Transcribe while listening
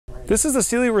This is the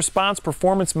Sealy Response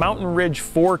Performance Mountain Ridge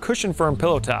 4 Cushion Firm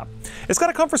Pillow Top. It's got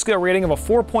a comfort scale rating of a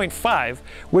 4.5,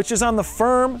 which is on the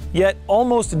firm yet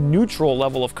almost neutral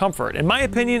level of comfort. In my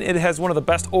opinion, it has one of the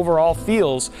best overall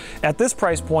feels at this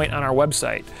price point on our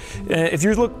website.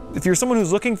 If you're someone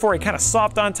who's looking for a kind of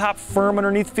soft on top, firm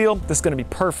underneath feel, this is going to be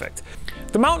perfect.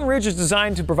 The Mountain Ridge is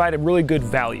designed to provide a really good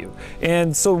value.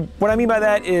 And so what I mean by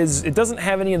that is it doesn't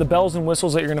have any of the bells and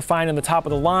whistles that you're gonna find in the top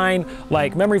of the line,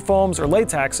 like memory foams or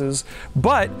latexes,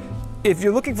 but if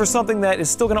you're looking for something that is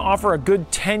still gonna offer a good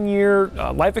 10-year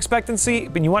life expectancy,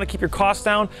 but you wanna keep your costs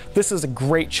down, this is a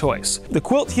great choice. The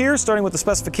quilt here, starting with the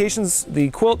specifications, the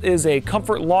quilt is a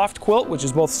comfort loft quilt, which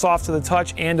is both soft to the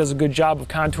touch and does a good job of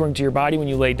contouring to your body when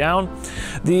you lay down.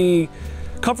 The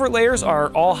comfort layers are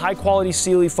all high quality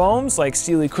Sealy foams, like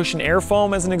Sealy Cushion Air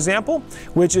Foam as an example,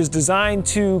 which is designed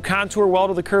to contour well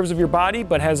to the curves of your body,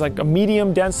 but has like a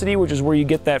medium density, which is where you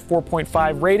get that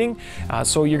 4.5 rating.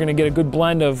 So you're gonna get a good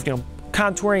blend of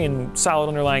contouring and solid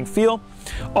underlying feel.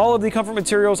 All of the comfort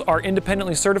materials are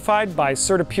independently certified by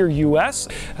CertiPure US.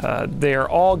 They are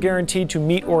all guaranteed to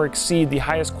meet or exceed the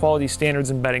highest quality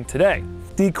standards in bedding today.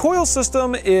 The coil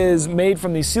system is made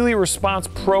from the Sealy Response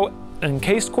Pro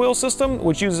encased coil system,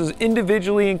 which uses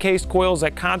individually encased coils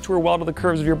that contour well to the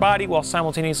curves of your body while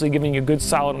simultaneously giving you good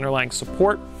solid underlying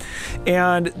support.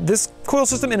 And this coil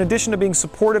system, in addition to being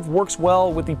supportive, works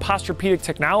well with the Posturepedic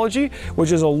technology,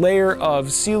 which is a layer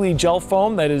of Sealy gel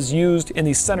foam that is used in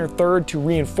the center third to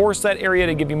reinforce that area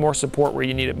to give you more support where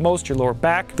you need it most, your lower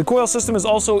back. The coil system is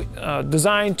also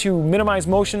designed to minimize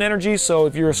motion energy, so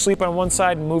if you're asleep on one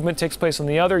side and movement takes place on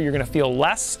the other, you're going to feel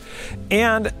less.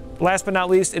 And last but not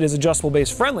least, it is adjustable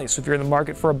base friendly, so if you're in the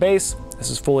market for a base,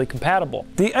 this is fully compatible.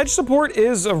 The edge support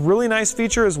is a really nice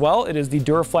feature as well. It is the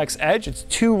Duraflex Edge. It's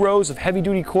 2 rows of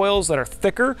heavy-duty coils that are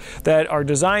thicker, that are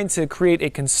designed to create a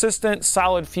consistent,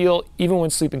 solid feel even when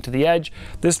sleeping to the edge.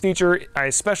 This feature I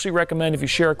especially recommend if you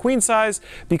share a queen size,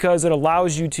 because it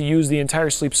allows you to use the entire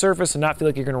sleep surface and not feel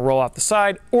like you're gonna roll off the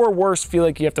side, or worse, feel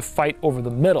like you have to fight over the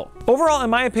middle. Overall,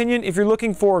 in my opinion, if you're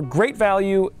looking for great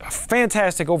value,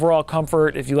 fantastic overall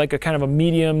comfort, if you like a kind of a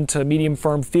medium to medium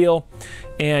firm feel,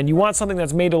 and you want something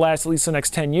that's made to last at least the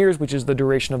next 10 years, which is the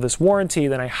duration of this warranty,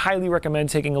 then I highly recommend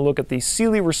taking a look at the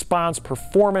Sealy Response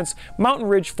Performance Mountain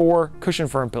Ridge 4 Cushion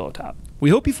Firm Pillow Top.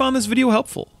 We hope you found this video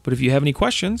helpful, but if you have any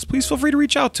questions, please feel free to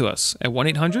reach out to us at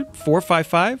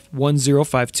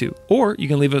 1-800-455-1052. Or you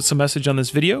can leave us a message on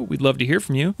this video. We'd love to hear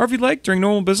from you. Or if you'd like, during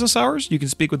normal business hours, you can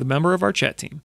speak with a member of our chat team.